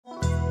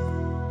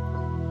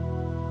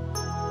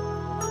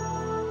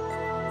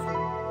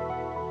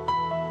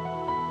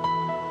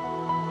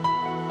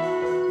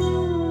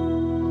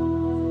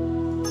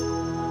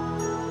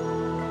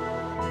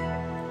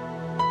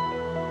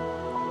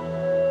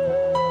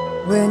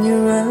When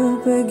you're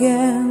up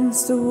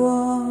against the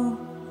wall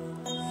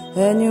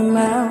and your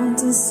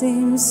mountain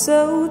seems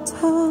so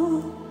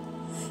tall,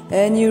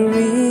 and you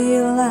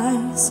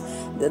realize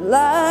that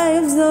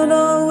life's not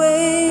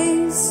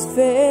always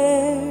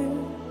fair,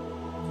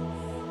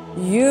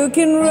 you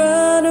can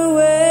run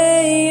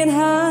away and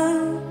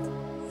hide,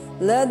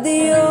 let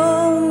the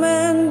old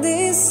man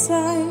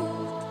decide.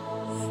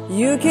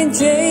 You can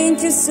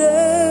change your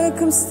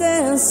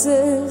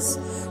circumstances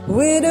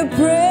with a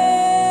prayer.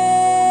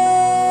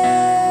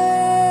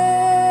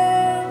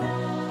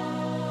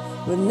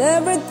 When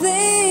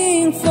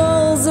everything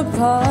falls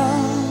apart,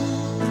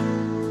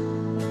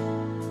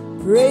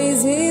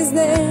 praise His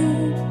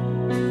name.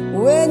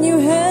 When you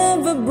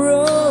have a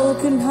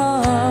broken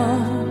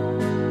heart,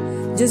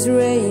 just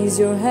raise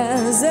your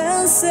hands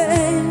and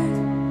say,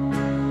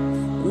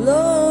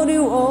 Lord,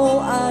 you're all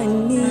I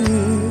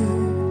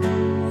need.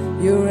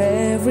 You're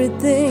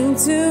everything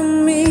to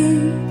me,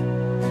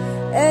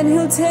 and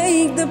He'll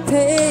take the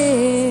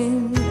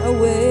pain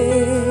away.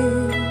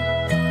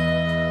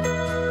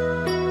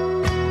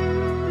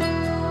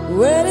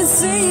 When it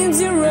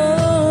seems you're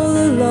all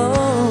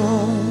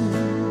alone,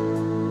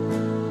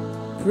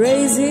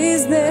 praise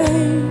His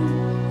name.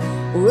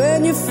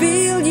 When you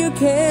feel you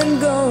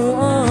can't go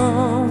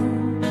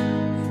on,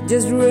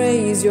 just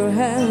raise your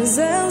hands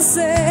and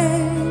say,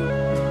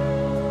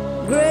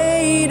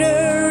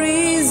 greater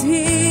is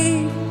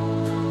He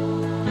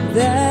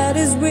that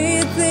is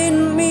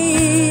within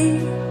me.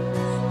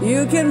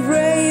 You can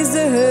praise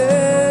the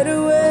hurt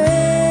away.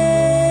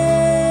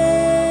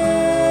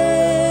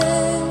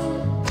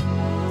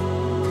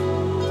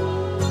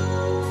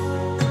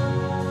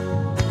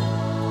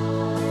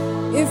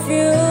 If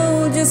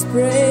you just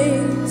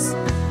praise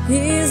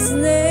His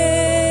name.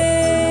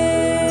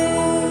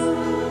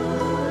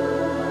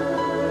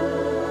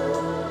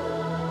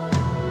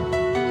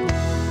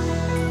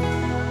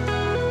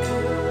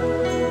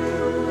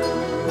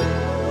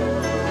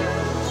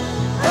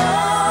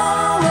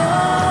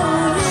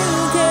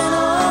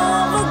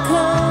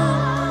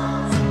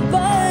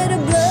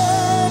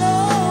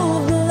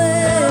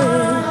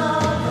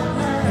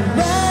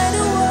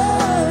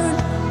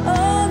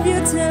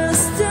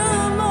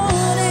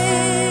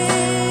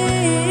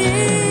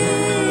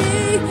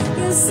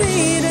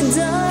 See the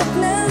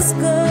darkness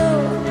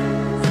go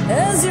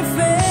as your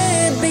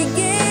faith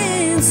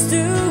begins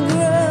to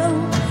grow.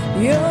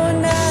 You're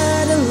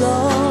not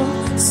alone,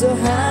 so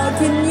how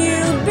can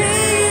you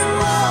be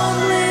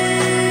lonely?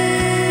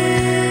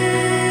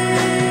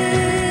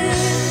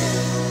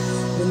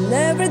 When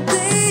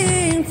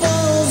everything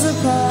falls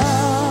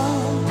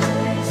apart,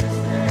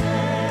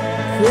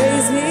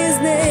 praise His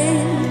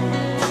name.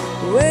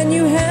 When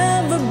you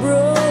have a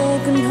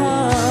broken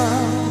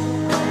heart,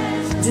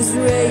 just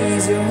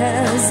raise your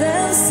hands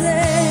and say,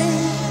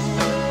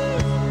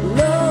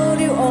 Lord,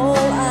 you're all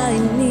I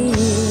need.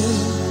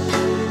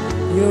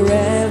 You're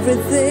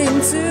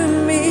everything to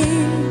me,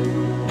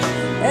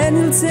 and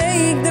He'll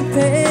take the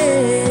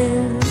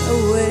pain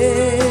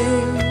away.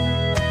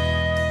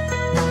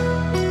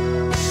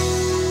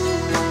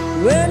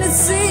 When it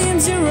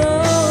seems you're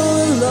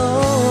all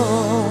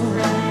alone,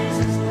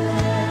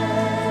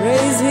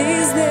 praise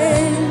His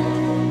name.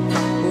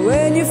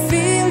 When you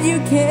feel you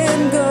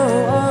can't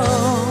go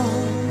on,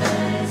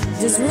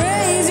 just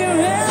raise your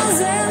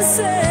hands and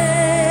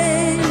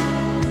say,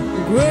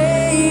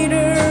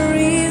 greater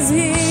is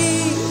He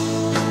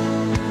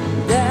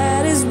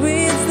that is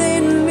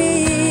within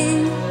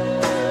me.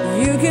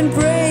 You can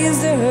praise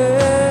the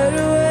hurt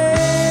away.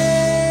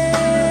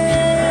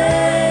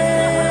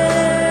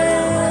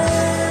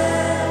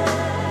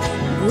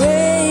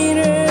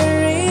 Greater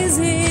is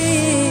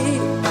He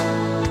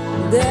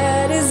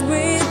that is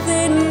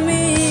within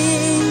me.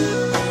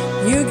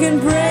 You can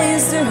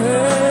praise the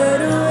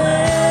hurt away.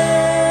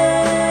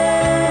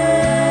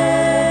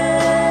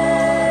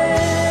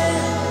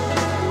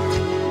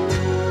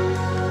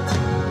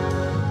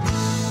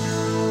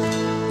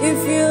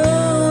 If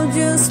you'll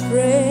just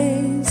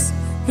praise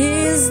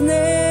His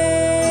name.